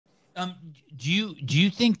Do you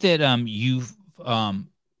think that you've and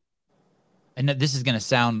this is gonna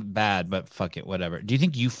sound bad, but fuck it, whatever. Do you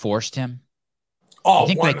think you forced him? You Oh,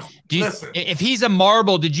 think like listen. if he's a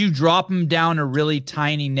marble, did you drop him down a really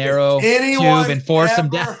tiny If narrow tube anyone and force him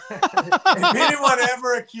down? ever, if anyone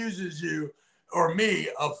ever accuses you or me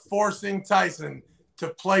of forcing Tyson to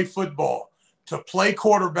play football, to play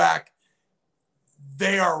quarterback,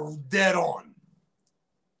 they are dead on.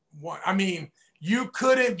 I mean, you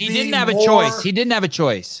couldn't He be didn't have a more. choice. He didn't have a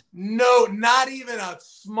choice. No, not even a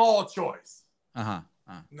small choice. Uh-huh.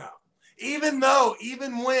 No. Even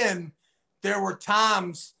when there were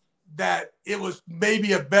times that it was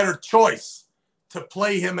maybe a better choice to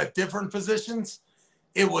play him at different positions,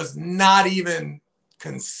 it was not even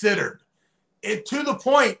considered. It to the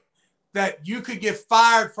point that you could get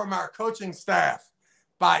fired from our coaching staff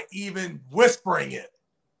by even whispering it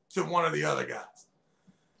to one of the other guys.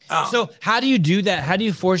 So how do you do that? How do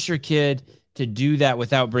you force your kid to do that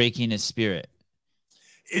without breaking his spirit?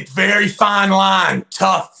 It's very fine line,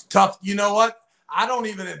 tough. You know what? I don't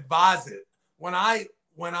even advise it. When I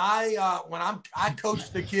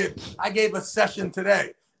coached the kid, I gave a session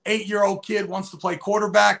today. 8-year-old kid wants to play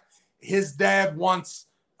quarterback. His dad wants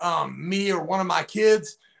me or one of my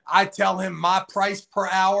kids. I tell him my price per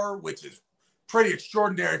hour, which is pretty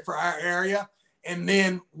extraordinary for our area, and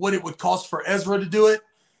then what it would cost for Ezra to do it.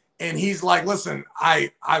 And he's like, listen,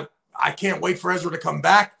 I can't wait for Ezra to come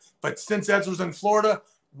back. But since Ezra's in Florida,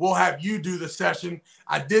 we'll have you do the session.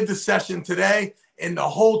 I did the session today. And the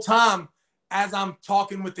whole time, as I'm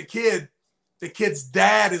talking with the kid's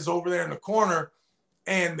dad is over there in the corner.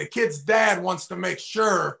 And the kid's dad wants to make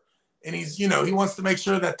sure, and he wants to make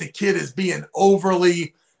sure that the kid is being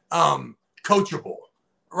overly coachable,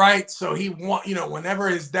 right? So whenever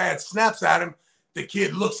his dad snaps at him, the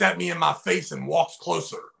kid looks at me in my face and walks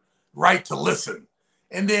closer, right, to listen.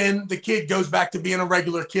 And then the kid goes back to being a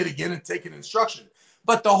regular kid again and taking instruction.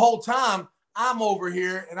 But the whole time I'm over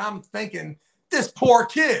here and I'm thinking, this poor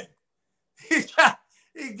kid, he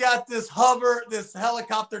got this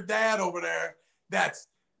helicopter dad over there that's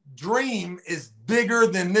dream is bigger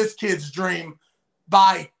than this kid's dream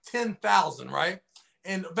by 10,000, right?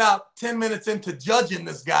 And about 10 minutes into judging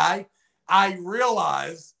this guy, I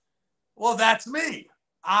realized, well, that's me.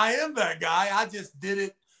 I am that guy. I just did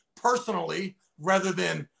it personally rather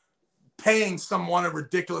than paying someone a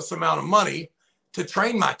ridiculous amount of money to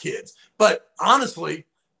train my kids. But honestly,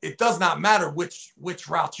 it does not matter which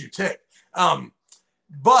route you take.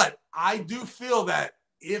 But I do feel that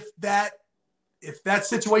if that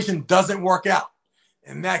situation doesn't work out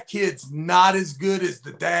and that kid's not as good as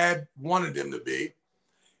the dad wanted him to be,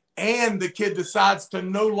 and the kid decides to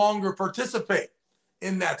no longer participate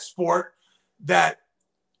in that sport, that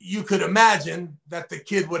you could imagine that the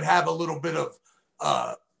kid would have a little bit of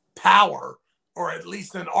power, or at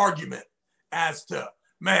least an argument as to,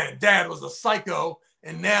 man, dad was a psycho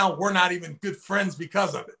and now we're not even good friends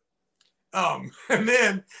because of it. And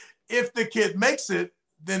then if the kid makes it,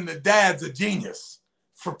 then the dad's a genius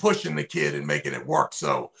for pushing the kid and making it work.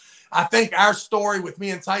 So I think our story with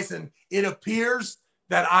me and Tyson, it appears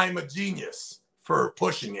that I'm a genius for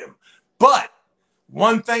pushing him. But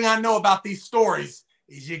one thing I know about these stories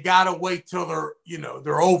is you got to wait till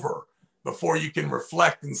they're over before you can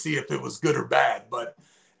reflect and see if it was good or bad. But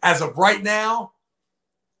as of right now,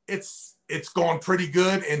 it's going pretty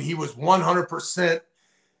good. And he was 100%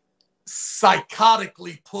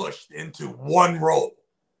 psychotically pushed into one role.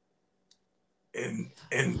 And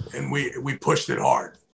we pushed it hard.